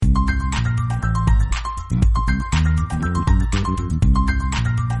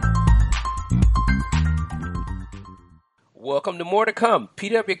Welcome to More to Come,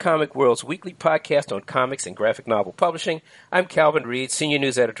 PW Comic World's weekly podcast on comics and graphic novel publishing. I'm Calvin Reed, Senior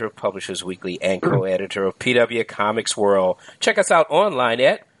News Editor of Publishers Weekly and co-editor of PW Comics World. Check us out online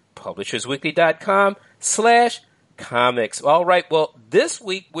at publishersweekly.com/comics. All right, well, this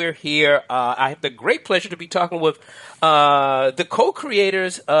week we're here. I have the great pleasure to be talking with the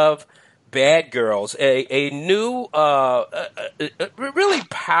co-creators of Bad Girls, a new, really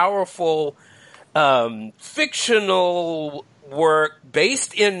powerful fictional work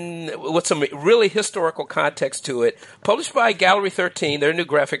based in with some really historical context to it, published by Gallery 13, their new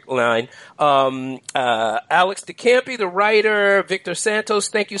graphic line. Alex de Campi, the writer, Victor Santos,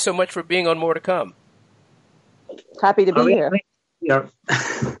 thank you so much for being on More to Come. Happy to be here. Yeah.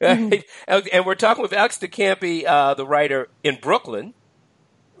 And we're talking with Alex de Campi, the writer in Brooklyn,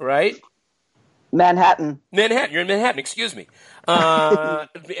 right? Manhattan. You're in Manhattan, excuse me.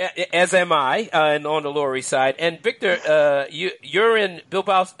 As am I, and on the Lower East Side. And Victor, you're in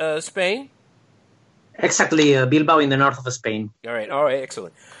Bilbao, Spain? Exactly, Bilbao in the north of Spain. All right,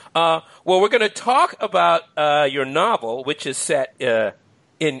 excellent. Well, we're going to talk about your novel, which is set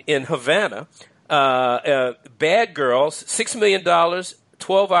in Havana. Bad Girls, $6 million,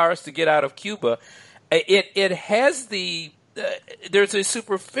 12 hours to get out of Cuba. It has there's a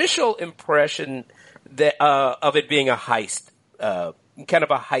superficial impression that of it being a heist, kind of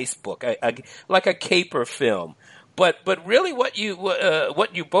a heist book, like a caper film. But really, what you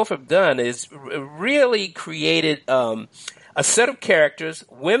both have done is really created a set of characters,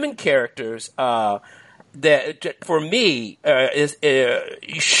 women characters, that for me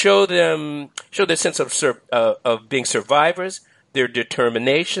show their sense of being survivors, their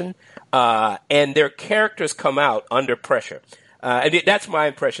determination. And their characters come out under pressure. And that's my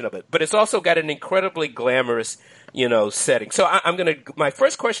impression of it. But it's also got an incredibly glamorous, setting. So my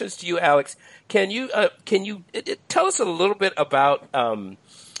first question is to you, Alex. Can you tell us a little bit about the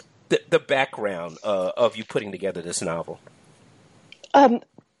background of you putting together this novel?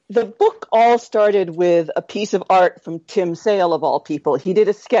 The book all started with a piece of art from Tim Sale, of all people. He did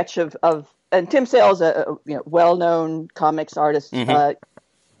a sketch of and Tim Sale's a well-known comics artist. Mm-hmm.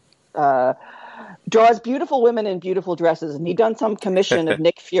 Draws beautiful women in beautiful dresses, and he'd done some commission of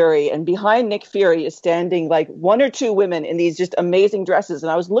Nick Fury, and behind Nick Fury is standing like one or two women in these just amazing dresses. And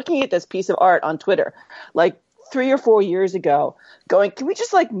I was looking at this piece of art on Twitter like 3 or 4 years ago going, can we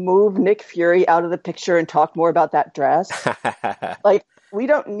just like move Nick Fury out of the picture and talk more about that dress? Like, we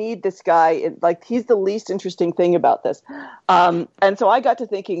don't need this guy. Like, he's the least interesting thing about this. And so I got to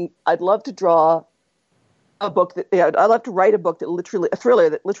thinking, I'd love to draw a book I'd love to write a book a thriller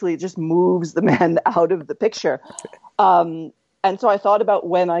that literally just moves the men out of the picture. And so I thought about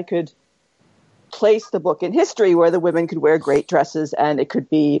when I could place the book in history where the women could wear great dresses, and it could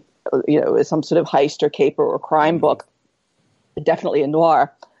be, some sort of heist or caper or crime book, definitely a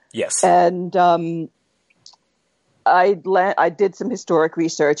noir. Yes. And I did some historic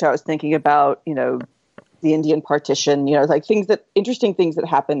research. I was thinking about, the Indian partition, interesting things that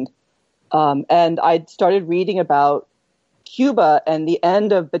happened. And I started reading about Cuba and the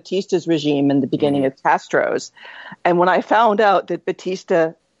end of Batista's regime and the beginning of Castro's. And when I found out that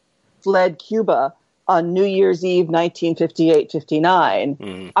Batista fled Cuba on New Year's Eve,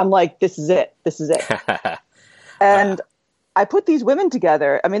 1958-59, I'm like, this is it. And I put these women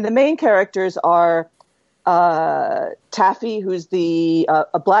together. I mean, the main characters are Taffy, who's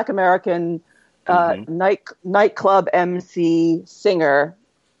a Black American nightclub MC singer,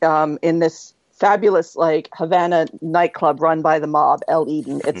 in this fabulous Havana nightclub run by the mob, El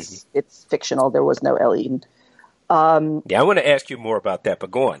Eden. It's fictional. There was no El Eden. I want to ask you more about that, but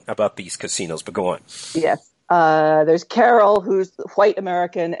go on, about these casinos, but go on. Yes. There's Carol, who's white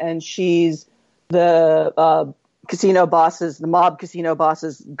American, and she's the mob casino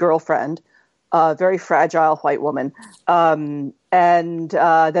boss's girlfriend. Very fragile white woman. And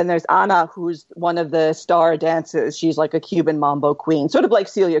then there's Ana, who's one of the star dancers. She's like a Cuban mambo queen, sort of like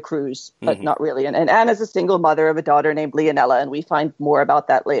Celia Cruz, but not really. And Ana's a single mother of a daughter named Leonella, and we find more about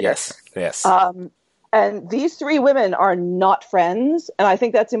that later. Yes. And these three women are not friends, and I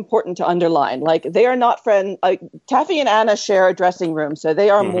think that's important to underline. Like, they are not friends. Like, Taffy and Ana share a dressing room, so they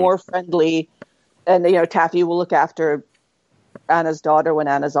are more friendly. And, Taffy will look after Anna's daughter when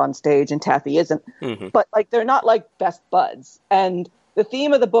Anna's on stage and Taffy isn't. But they're not best buds. And the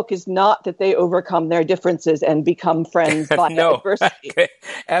theme of the book is not that they overcome their differences and become friends by adversity.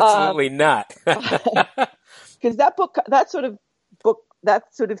 Absolutely not. Because that sort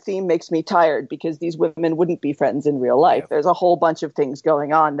of theme makes me tired, because these women wouldn't be friends in real life. There's a whole bunch of things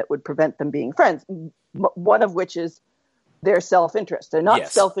going on that would prevent them being friends. One of which is their self-interest. They're not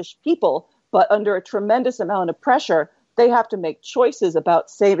selfish people, but under a tremendous amount of pressure, they have to make choices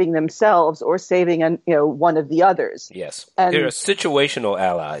about saving themselves or saving one of the others. Yes, and they're situational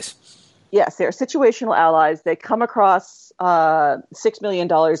allies. Yes, they're situational allies. They come across $6 million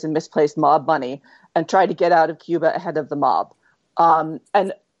in misplaced mob money and try to get out of Cuba ahead of the mob. And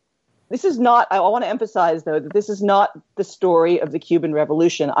this is not, I want to emphasize, though, that this is not the story of the Cuban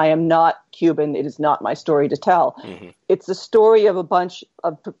Revolution. I am not Cuban. It is not my story to tell. Mm-hmm. It's the story of a bunch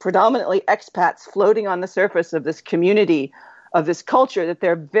of predominantly expats floating on the surface of this community, of this culture that they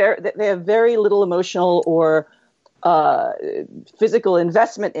have very little emotional or physical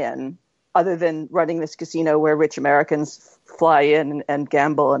investment in, other than running this casino where rich Americans fly in and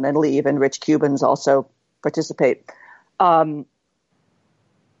gamble and then leave, and rich Cubans also participate.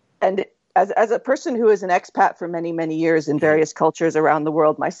 And as a person who is an expat for many, many years in various cultures around the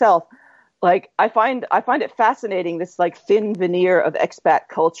world myself, like I find it fascinating, this like thin veneer of expat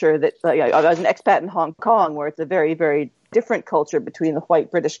culture that I was an expat in Hong Kong, where it's a very, very different culture between the white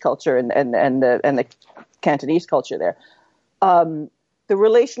British culture and the Cantonese culture there. The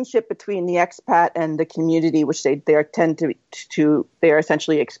relationship between the expat and the community, which they are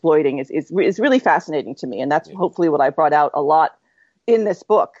essentially exploiting, is really fascinating to me, and that's hopefully what I brought out a lot in this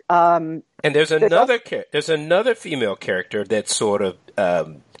book. And there's another female character that sort of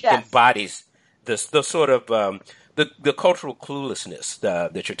embodies the sort of the cultural cluelessness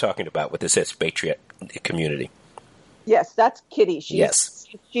that you're talking about with this expatriate community. Yes, that's Kitty.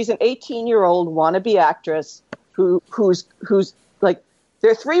 She's an 18-year-old wannabe actress who's like. There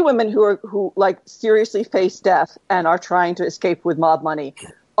are three women who like seriously face death and are trying to escape with mob money.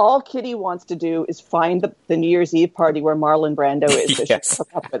 All Kitty wants to do is find the New Year's Eve party where Marlon Brando is, so she can hook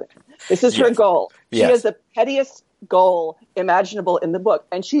up with him. This is her goal. She has the pettiest goal imaginable in the book,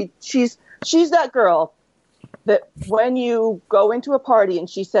 and she's that girl that when you go into a party and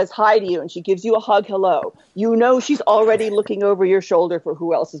she says hi to you and she gives you a hug, hello, you know she's already looking over your shoulder for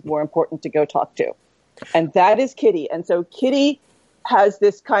who else is more important to go talk to, and that is Kitty. And so Kitty has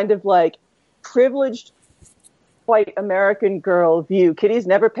this kind of like privileged white American girl view. Kitty's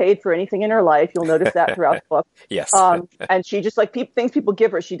never paid for anything in her life. You'll notice that throughout the book. Yes. And she just like things people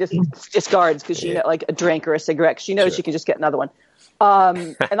give her, she just discards because she like a drink or a cigarette. She knows she can just get another one.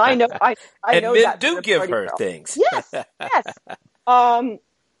 And I know, I and know men that do give her girl. things. Yes.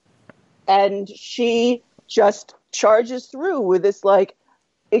 And she just charges through with this like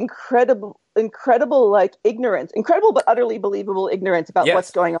incredible like ignorance, incredible but utterly believable ignorance about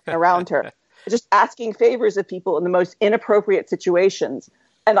what's going on around her. Just asking favors of people in the most inappropriate situations.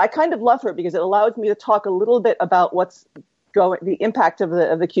 And I kind of love her because it allows me to talk a little bit about the impact of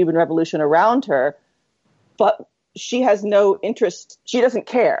the Cuban Revolution around her, but she has no interest. She doesn't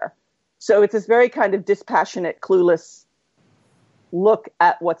care. So it's this very kind of dispassionate, clueless look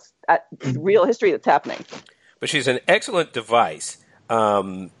at real history that's happening. But she's an excellent device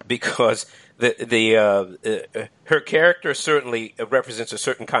because her character certainly represents a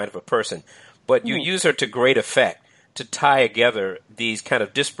certain kind of a person, but you use her to great effect to tie together these kind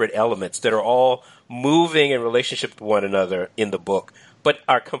of disparate elements that are all moving in relationship to one another in the book, but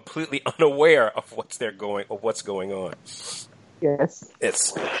are completely unaware of what's going on. Yes.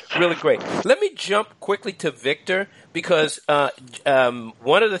 It's really great. Let me jump quickly to Victor because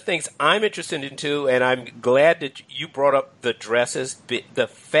one of the things I'm interested in too, and I'm glad that you brought up the dresses, the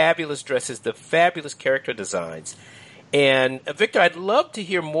fabulous dresses, the fabulous character designs. And Victor, I'd love to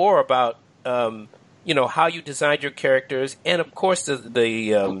hear more about how you designed your characters, and of course your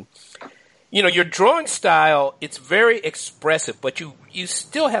drawing style. It's very expressive, but you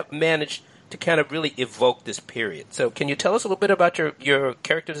still have managed to kind of really evoke this period. So can you tell us a little bit about your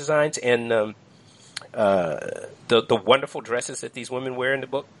character designs and the wonderful dresses that these women wear in the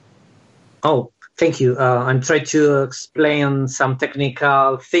book? Oh, thank you. I'm trying to explain some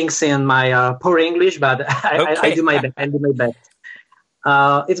technical things in my poor English, but I do my best.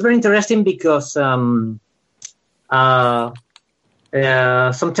 It's very interesting because sometimes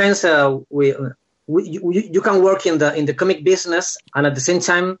you can work in the comic business and at the same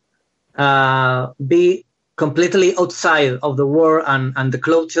time be completely outside of the war and the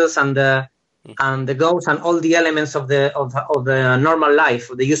clothes and the guns and all the elements of the normal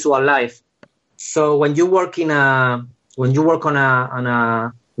life, of the usual life. So when you work on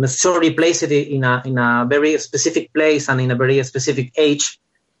a story placed in a very specific place and in a very specific age,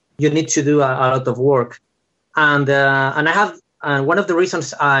 you need to do a lot of work. And I have one of the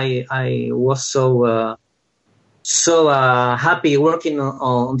reasons I was so happy working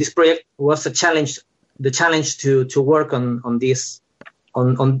on this project was the challenge to work on these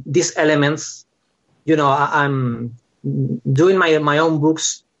elements. I'm doing my own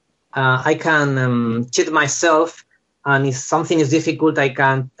books. I can cheat myself and if something is difficult, I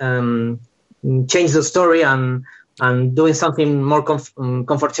can change the story and doing something more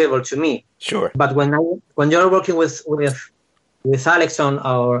comfortable to me. Sure. But when you're working with Alex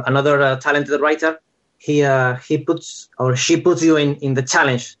or another talented writer, he puts or she puts you in the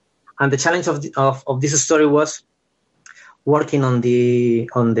challenge, and the challenge of this story was working on the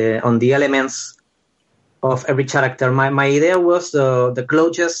elements of every character. My idea was the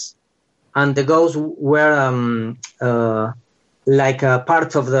clothes and the ghosts were like a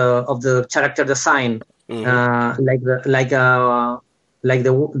part of the character design, like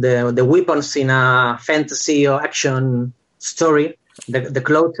the weapons in a fantasy or action story. The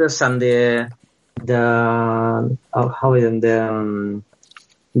clothes and the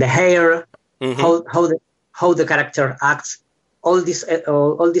hair, how the character acts, all these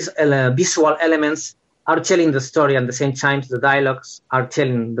visual elements are telling the story, and at the same time the dialogues are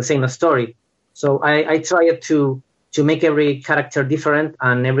telling the same story. So I tried to make every character different,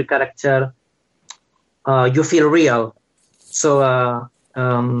 and every character you feel real. So a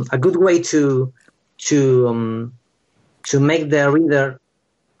good way to make the reader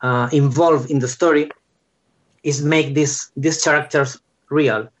involved in the story is make these characters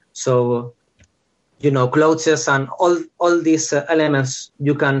real. So clothes and all these elements,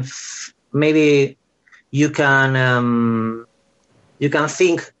 you can maybe you can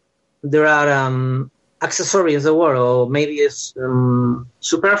think there are accessories in the world, or maybe it's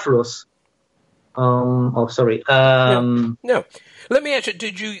superfluous. Sorry. No. Let me ask you: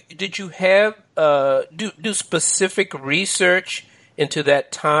 Did you have do specific research into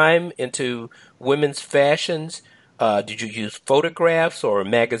that time, into women's fashions? Did you use photographs or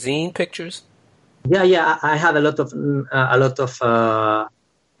magazine pictures? Yeah. I had a lot of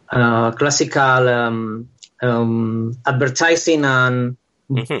classical advertising and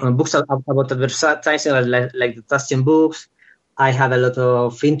books about advertising, like the Tastian books. I had a lot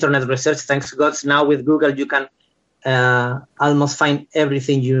of internet research. Thanks to God, now with Google you can almost find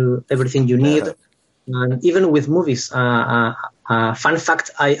everything you need. And even with movies, fun fact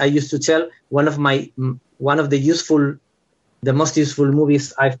I used to tell, one of the most useful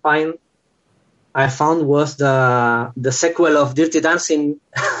movies I found was the sequel of Dirty Dancing.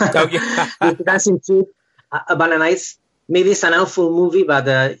 Dirty Dancing 2, Banana Nights. Maybe it's an awful movie,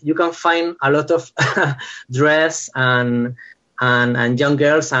 but you can find a lot of dress and young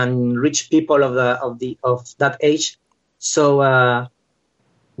girls and rich people of that age. So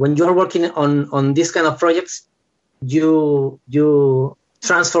when you're working on this kind of projects, you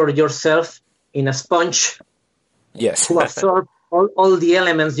transfer yourself in a sponge. Yes. To absorb all the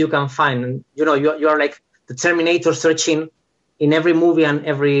elements you can find. You're like the Terminator, searching in every movie and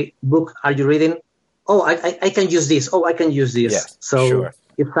every book are you reading. Oh, I can use this. Oh, I can use this. Yes, so sure.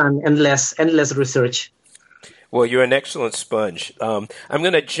 It's an endless research. Well, you're an excellent sponge. I'm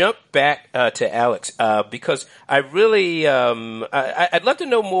going to jump back to Alex because I really I'd love to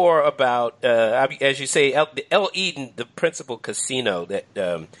know more about, as you say, El Eden, the principal casino that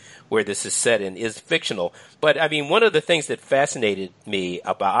where this is set in, is fictional. But I mean, one of the things that fascinated me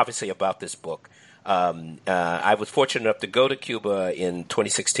about this book. I was fortunate enough to go to Cuba in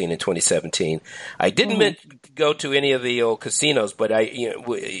 2016 and 2017. I didn't go to any of the old casinos, but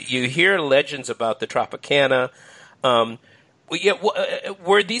you hear legends about the Tropicana.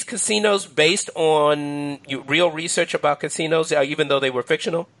 Were these casinos based on real research about casinos, even though they were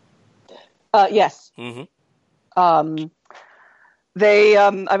fictional? Yes. Mm-hmm.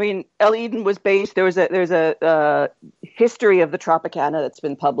 El Eden was based. There's a history of the Tropicana that's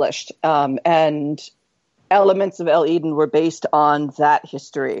been published, and elements of El Eden were based on that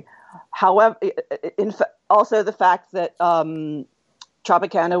history. However, also the fact that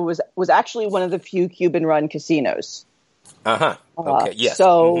Tropicana was actually one of the few Cuban-run casinos. Okay. Yes.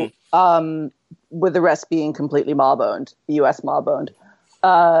 So, with the rest being completely mob-owned, U.S. mob-owned.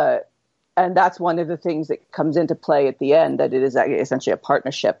 And that's one of the things that comes into play at the end, that it is essentially a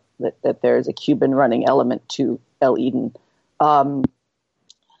partnership, that there's a Cuban running element to El Eden. And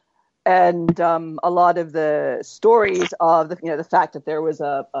a lot of the stories of the fact that there was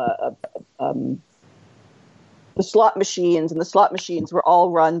the slot machines, and the slot machines were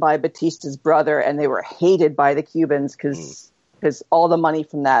all run by Batista's brother, and they were hated by the Cubans because all the money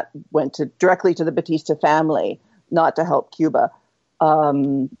from that went directly to the Batista family, not to help Cuba.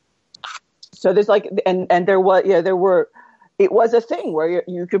 So there's it was a thing where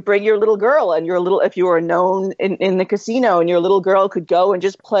you could bring your little girl, and if you were known in the casino, and your little girl could go and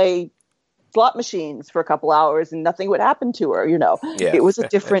just play slot machines for a couple hours and nothing would happen to her. Yeah. It was a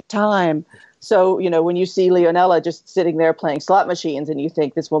different time. So, when you see Leonela just sitting there playing slot machines and you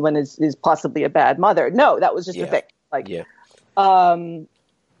think this woman is possibly a bad mother. No, that was just a thing. Like, Yeah.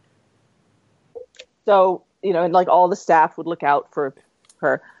 So, and like all the staff would look out for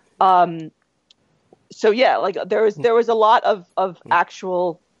her. So yeah, like there was a lot of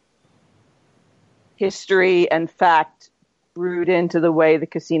actual history and fact brewed into the way the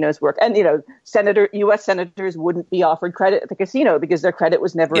casinos work. And, U.S. senators wouldn't be offered credit at the casino because their credit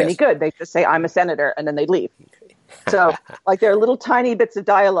was never any good. They just say, I'm a senator, and then they'd leave. So, like, there are little tiny bits of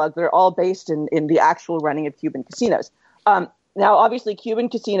dialogue that are all based in the actual running of Cuban casinos. Now, obviously, Cuban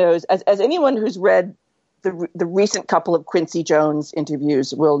casinos, as anyone who's read the recent couple of Quincy Jones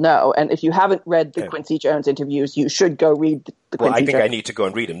interviews will know, and if you haven't read the Quincy Jones interviews, you should go read the Quincy Well, I think Jones. I need to go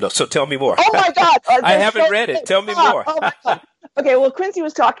and read them. No, so tell me more. Oh my God! I haven't read it. Tell me more. Oh my God! Okay, well, Quincy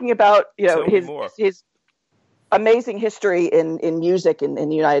was talking about his amazing history in music in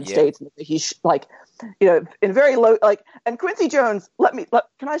the United States. He's like, in very low and Quincy Jones.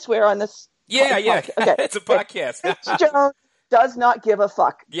 Can I swear on this? Yeah. Okay, it's a podcast. Quincy Jones does not give a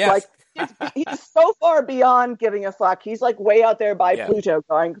fuck. Yes. Like, he's so far beyond giving a fuck. He's like way out there by Pluto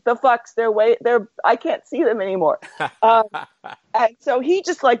going, the fucks, I can't see them anymore. And so he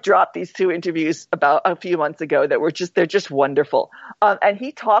just like dropped these two interviews about a few months ago that they're just wonderful. And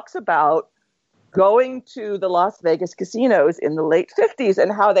he talks about going to the Las Vegas casinos in the late 50s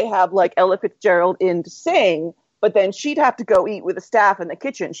and how they have like Ella Fitzgerald in to sing, but then she'd have to go eat with the staff in the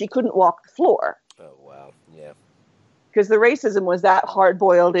kitchen. She couldn't walk the floor. Oh, wow. Yeah. Because the racism was that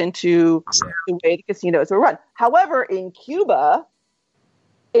hard-boiled into the way the casinos were run. However, in Cuba,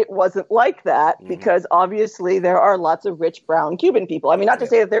 it wasn't like that because obviously there are lots of rich brown Cuban people. I mean, not to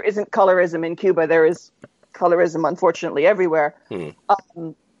say that there isn't colorism in Cuba. There is colorism, unfortunately, everywhere.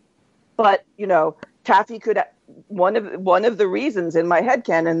 But, Taffy could – one of the reasons in my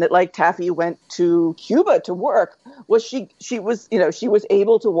headcanon that, like, Taffy went to Cuba to work was she was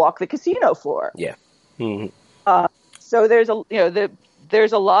able to walk the casino floor. Yeah. So there's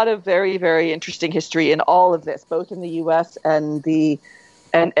there's a lot of very, very interesting history in all of this, both in the U.S. and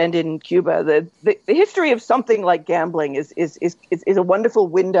in Cuba. The history of something like gambling is a wonderful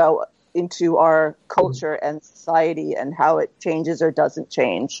window into our culture and society and how it changes or doesn't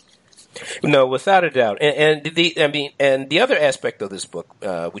change. No, without a doubt. And the other aspect of this book,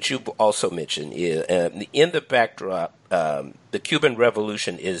 which you also mentioned, is in the backdrop, the Cuban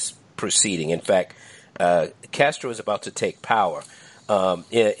Revolution is proceeding. In fact, Castro is about to take power.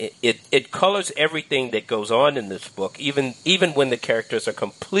 It colors everything that goes on in this book, even when the characters are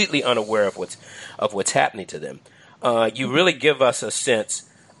completely unaware of what's happening to them. You really give us a sense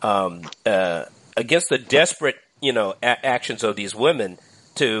against the desperate, actions of these women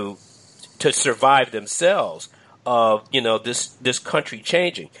to survive themselves of this country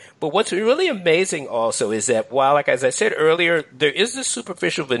changing. But what's really amazing also is that while, like as I said earlier, there is this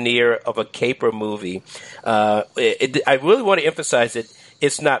superficial veneer of a caper movie, I really want to emphasize that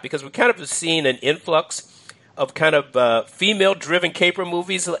it's not, because we kind of have seen an influx of kind of female-driven caper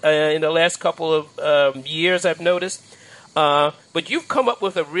movies in the last couple of years, I've noticed. But you've come up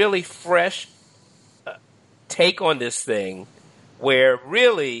with a really fresh take on this thing, where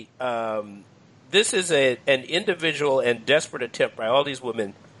really this is an individual and desperate attempt by all these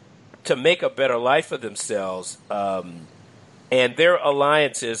women to make a better life for themselves, and their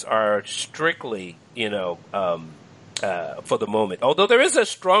alliances are strictly, for the moment. Although there is a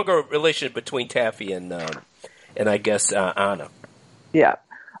stronger relation between Taffy and I guess Anna. Yeah,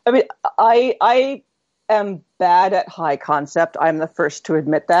 I mean, I am bad at high concept. I'm the first to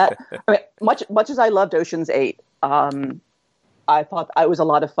admit that. I mean, much as I loved Ocean's 8, I thought it was a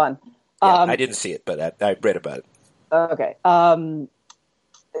lot of fun. I didn't see it, but I read about it. Okay.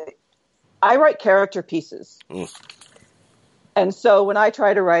 I write character pieces. And so when I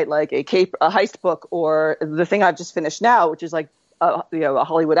try to write like a heist book, or the thing I've just finished now, which is like a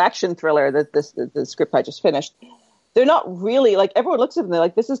Hollywood action thriller, the script I just finished, they're not really like, everyone looks at them, they're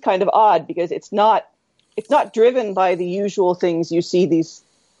like, this is kind of odd because it's not driven by the usual things you see these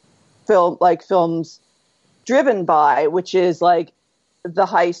films driven by, which is like the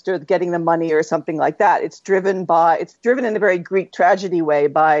heist or getting the money or something like that. It's driven in a very Greek tragedy way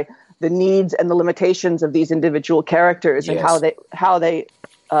by the needs and the limitations of these individual characters. Yes. And how they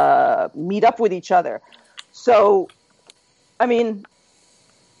meet up with each other. So, I mean,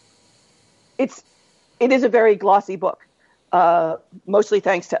 it is a very glossy book, mostly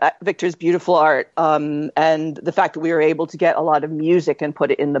thanks to Victor's beautiful art and the fact that we were able to get a lot of music and put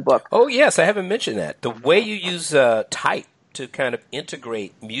it in the book. Oh yes, I haven't mentioned that. The way you use type to kind of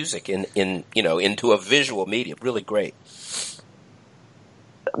integrate music into a visual medium, really great.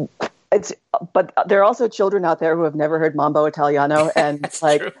 but there are also children out there who have never heard Mambo Italiano, and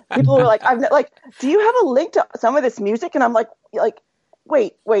like true. people were like, do you have a link to some of this music? And I'm like,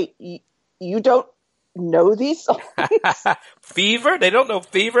 wait, you don't know these songs? Fever? They don't know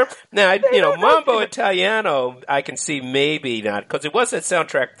Fever? Now, Mambo Italiano, I can see maybe not, because it was a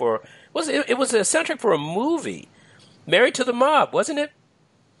soundtrack for, it was a soundtrack for a movie, Married to the Mob, wasn't it?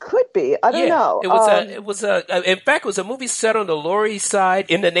 Could be. I don't know. In fact, it was a movie set on the Lower East Side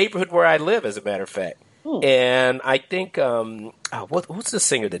in the neighborhood where I live, as a matter of fact. And I think, who's the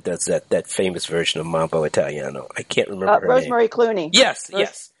singer that does that famous version of Mambo Italiano? I can't remember her Rosemary name. Clooney. Yes.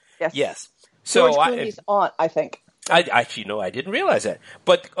 So George Clooney's aunt, I think. I didn't realize that.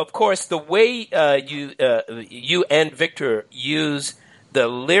 But of course, the way you and Victor use the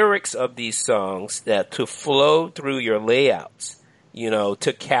lyrics of these songs to flow through your layouts,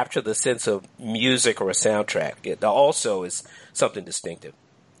 to capture the sense of music or a soundtrack, it also is something distinctive.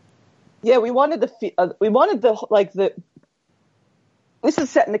 Yeah, we wanted the this is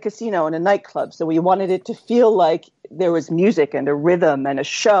set in a casino in a nightclub, so we wanted it to feel like there was music and a rhythm and a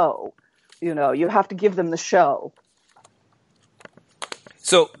show. You have to give them the show.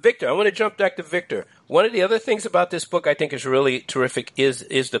 So, Victor, I want to jump back to Victor. One of the other things about this book I think is really terrific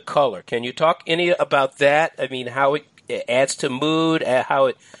is the color. Can you talk any about that? I mean, how it adds to mood, how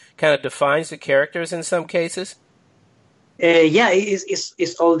it kind of defines the characters in some cases?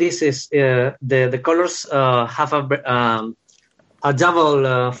 It's all this is the colors have a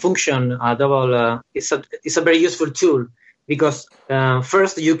double function. It's a very useful tool because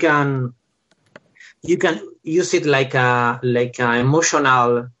first you can use it like a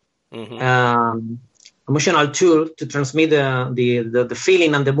emotional emotional tool to transmit the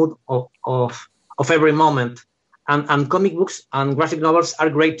feeling and the mood of every moment. And comic books and graphic novels are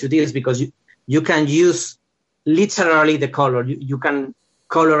great to this because you can use literally the color. You can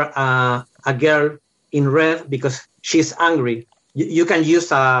color a girl in red because she's angry. You can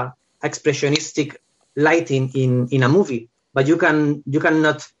use a expressionistic lighting in a movie, but you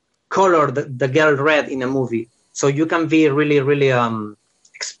cannot color the girl red in a movie. So you can be really, really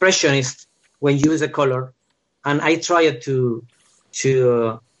expressionist when you use the color. And I tried to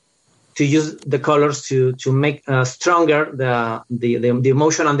use the colors to make stronger the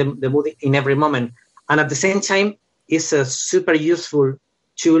emotion and the mood in every moment. And at the same time, it's a super useful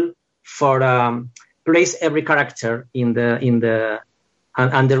tool for place every character in the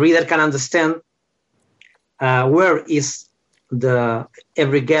and the reader can understand where is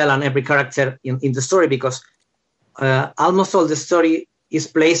every girl and every character in the story, because almost all the story is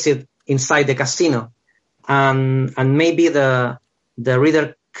placed inside the casino, and maybe the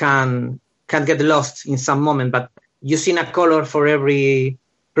reader can get lost in some moment, but using a color for every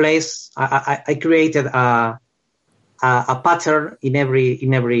place, I created a pattern in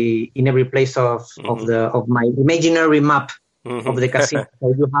every place of my imaginary map of the casino.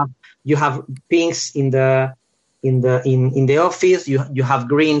 So you have pinks in the office. You have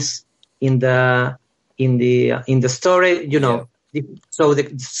greens in the story. So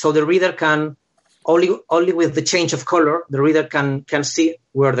the reader can only with the change of color, the reader can see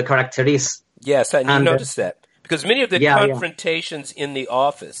where the character is. Yes, and you noticed that. Because many of the confrontations in the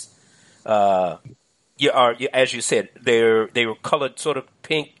office, as you said, they were colored sort of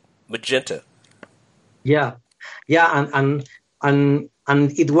pink, magenta. Yeah, and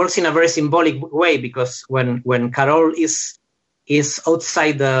it works in a very symbolic way because when Carol is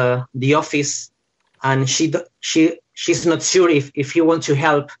outside the office and she's not sure if he wants to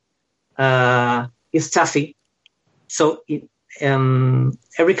help, it's Taffy. So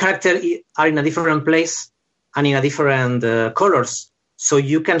every character are in a different place and in a different colors, so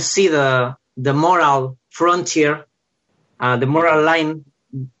you can see the moral frontier, the moral line.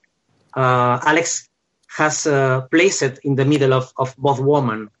 Alex has placed it in the middle of both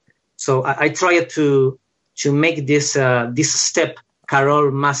women. So I tried to make this step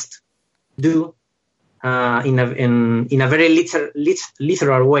Carol must do in a very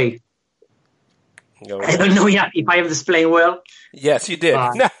literal way. Right. I don't know if I have explained well. Yes, you did.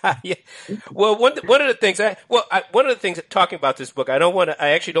 Yeah. Well, one of the things talking about this book, I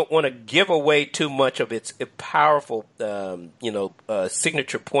actually don't want to give away too much of its powerful,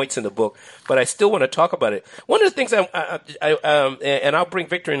 signature points in the book, but I still want to talk about it. One of the things and I'll bring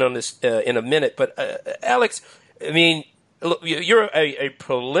Victor in on this in a minute, but Alex, I mean, look, you're a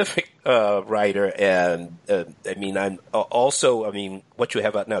prolific writer, and I'm also, what you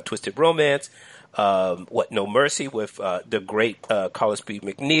have out now, Twisted Romance. No Mercy with the great Collis B.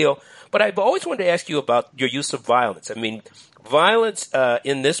 McNeil. But I've always wanted to ask you about your use of violence. I mean, violence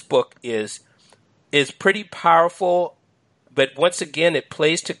in this book is pretty powerful, but once again, it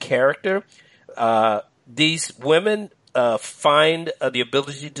plays to character. These women find the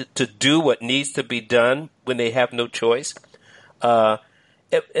ability to do what needs to be done when they have no choice. But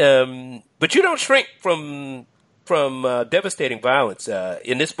you don't shrink from devastating violence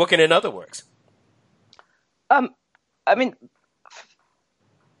in this book and in other works. I mean,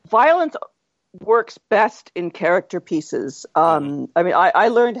 violence works best in character pieces. I mean, I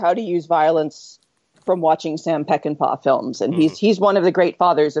learned how to use violence from watching Sam Peckinpah films, and he's one of the great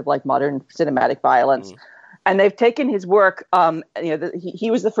fathers of like modern cinematic violence. And they've taken his work. He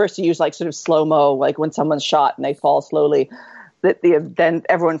was the first to use like sort of slow mo, like when someone's shot and they fall slowly. Then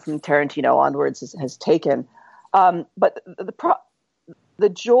everyone from Tarantino onwards has taken. But the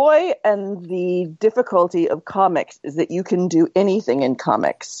joy and the difficulty of comics is that you can do anything in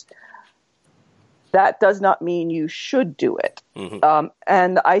comics. That does not mean you should do it.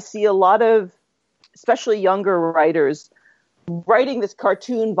 And I see a lot of, especially younger writers, writing this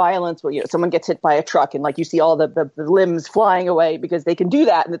cartoon violence where someone gets hit by a truck and like you see all the limbs flying away because they can do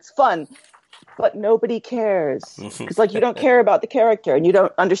that and it's fun. But nobody cares because like you don't care about the character and you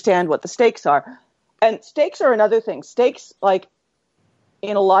don't understand what the stakes are. And stakes are another thing. Stakes, like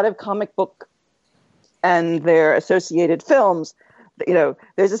in a lot of comic book and their associated films, there's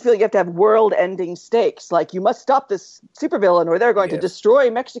this feeling you have to have world-ending stakes. Like you must stop this supervillain or they're going to destroy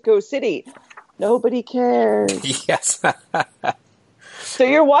Mexico City. Nobody cares. Yes. So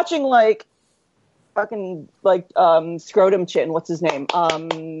you're watching like fucking like Scrotum Chin. What's his name?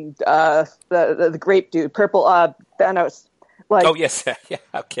 The grape dude, purple Thanos. Like, oh yes, yeah,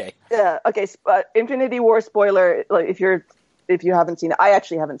 okay. Yeah, okay. Infinity War spoiler. Like if you haven't seen it, I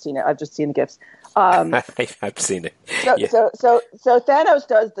actually haven't seen it. I've just seen the GIFs. I've seen it. So Thanos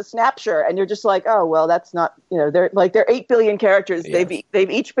does the snapshot, and you're just like, oh well, that's not. They're 8 billion characters. Yeah. They've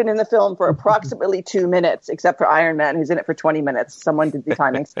each been in the film for approximately 2 minutes, except for Iron Man, who's in it for 20 minutes. Someone did the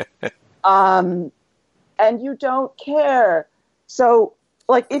timings. And you don't care. So,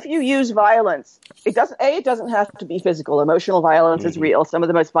 like, if you use violence, it doesn't have to be physical. Emotional violence is real. Some of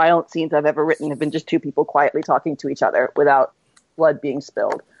the most violent scenes I've ever written have been just two people quietly talking to each other without blood being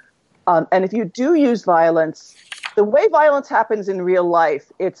spilled. And if you do use violence, the way violence happens in real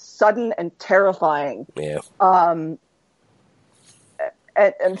life, it's sudden and terrifying. Yeah.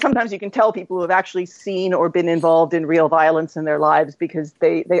 And sometimes you can tell people who have actually seen or been involved in real violence in their lives because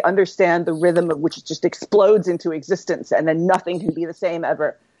they understand the rhythm of which just explodes into existence and then nothing can be the same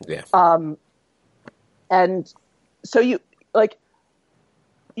ever. Yeah. And so you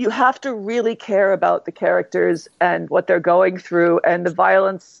have to really care about the characters and what they're going through, and the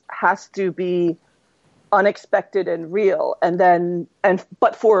violence has to be unexpected and real,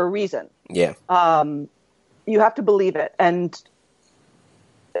 but for a reason. Yeah. You have to believe it, and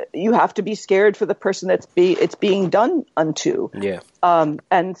you have to be scared for the person it's being done unto. Yeah.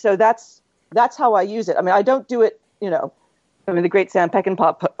 And so that's how I use it. I mean, I don't do it, the great Sam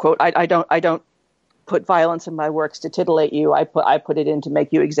Peckinpah quote, I don't put violence in my works to titillate you. I put it in to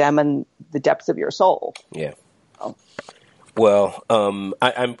make you examine the depths of your soul. Yeah. Well,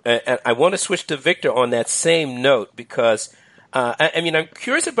 I want to switch to Victor on that same note because, I'm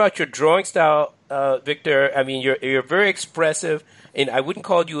curious about your drawing style, Victor. I mean, you're very expressive, and I wouldn't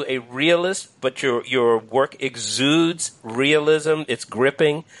call you a realist, but your work exudes realism. It's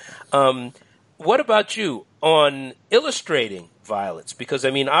gripping. What about you on illustrating violence? Because,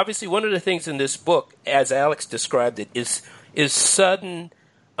 obviously one of the things in this book, as Alex described it, is sudden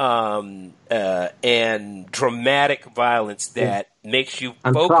and dramatic violence that makes you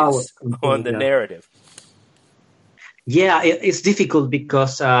focus on the narrative. Yeah, it's difficult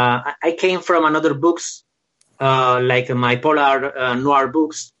because I came from another books, like my polar noir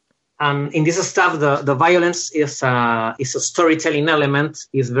books. And in this stuff, the violence is a storytelling element,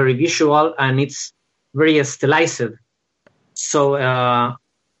 is very visual, and it's very stylized. So I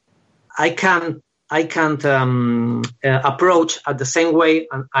can't approach at the same way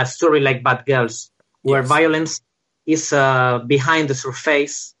a story like Bad Girls, where violence is behind the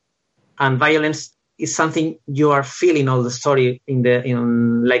surface, and violence is something you are feeling all the story in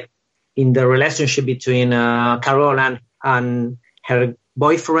the relationship between Carol and her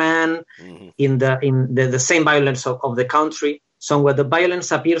boyfriend, in the same violence of the country. So when the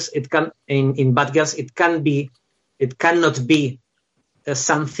violence appears, it can in Bad Girls, it cannot be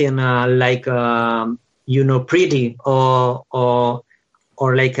something pretty or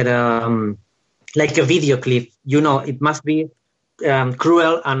like a video clip. It must be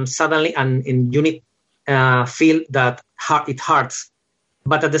cruel and suddenly, and you need feel that it hurts.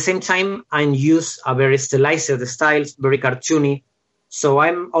 But at the same time, I use a very stylized style, very cartoony. So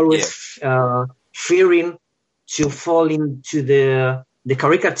I'm always fearing to fall into the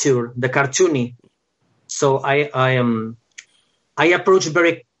caricature, the cartoony. So I approach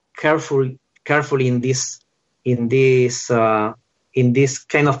very carefully in this kind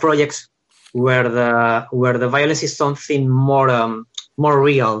of projects where the violence is something more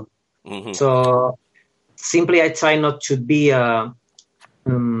real. Mm-hmm. So simply I try not to be I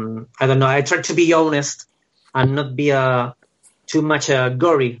don't know, I try to be honest and not be too much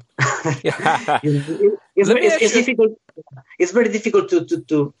gory. It's difficult. It's very difficult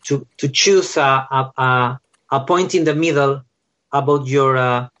to choose a point in the middle about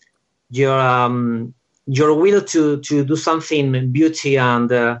your will to do something beauty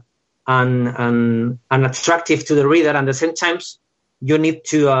and attractive to the reader, and at the same time you need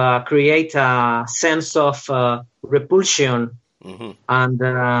to create a sense of repulsion mm-hmm.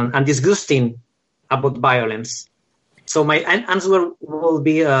 and disgusting about violence. So my answer will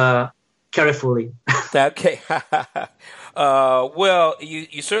be carefully. Okay. Well,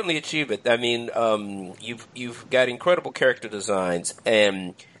 you certainly achieve it. I mean, you've got incredible character designs,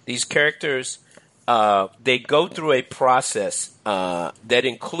 and these characters they go through a process that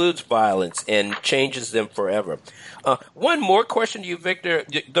includes violence and changes them forever. One more question to you, Victor.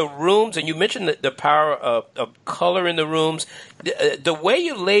 The rooms, and you mentioned the power of color in the rooms. The way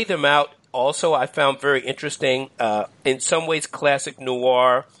you lay them out also I found very interesting. In some ways, classic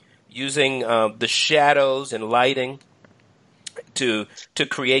noir, using the shadows and lighting to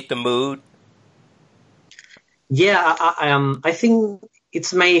create the mood. Yeah, I think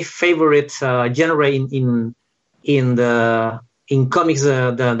it's my favorite genre in comics,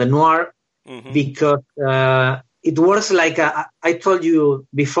 the noir, mm-hmm. because it works like I told you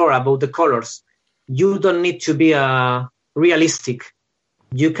before about the colors. You don't need to be realistic.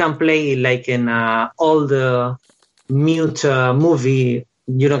 You can play like in old mute movie,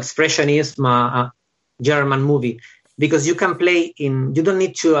 expressionism, German movie, because you can play in. You don't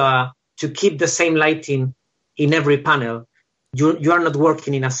need to keep the same lighting in every panel. You are not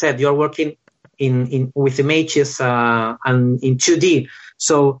working in a set. You are working in with images and in 2D.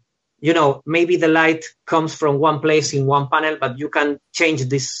 So maybe the light comes from one place in one panel, but you can change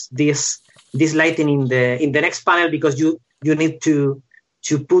this lighting in the next panel because you need to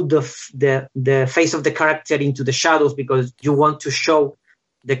put the face of the character into the shadows because you want to show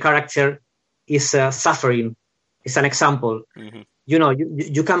the character is suffering. It's an example. Mm-hmm.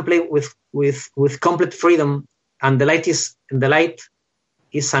 You can play with complete freedom, and the light is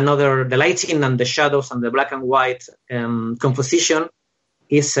another. The lighting and the shadows and the black and white composition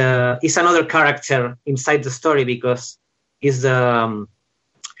is another character inside the story because is the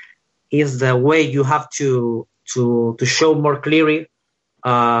way you have to show more clearly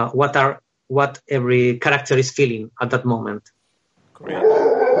what every character is feeling at that moment. Great.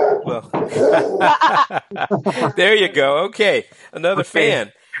 Well, there you go. Okay, another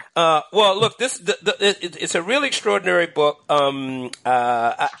fan. Well, look, it's a really extraordinary book.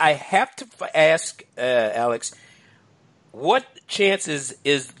 I have to ask Alex, what chances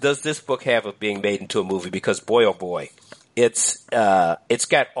does this book have of being made into a movie? Because boy, oh boy, it's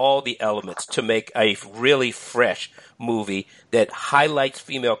got all the elements to make a really fresh movie that highlights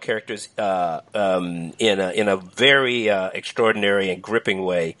female characters in a very extraordinary and gripping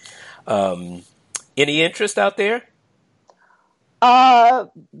way. Any interest out there?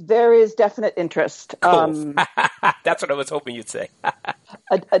 There is definite interest. Cool. That's what I was hoping you'd say.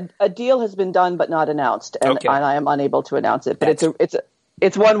 A deal has been done but not announced, and Okay. I am unable to announce it. But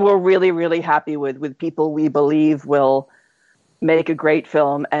it's one we're really, really happy with people we believe will make a great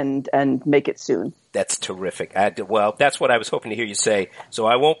film and make it soon. That's terrific. Well, that's what I was hoping to hear you say. So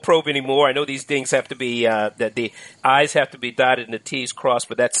I won't probe anymore. I know these things have to be that the I's have to be dotted and the T's crossed,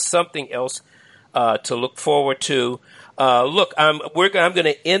 but that's something else to look forward to. Look, I'm going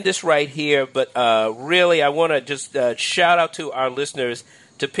to end this right here, but really I want to just shout out to our listeners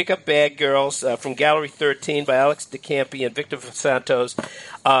to pick up Bad Girls from Gallery 13 by Alex DeCampi and Victor Santos.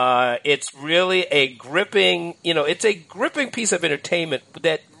 It's really a gripping, it's a gripping piece of entertainment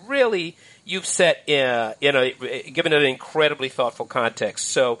that really you've set given it an incredibly thoughtful context.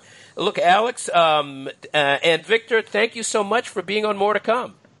 So, look, Alex and Victor, thank you so much for being on More to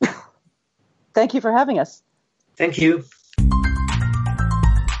Come. Thank you for having us. Thank you.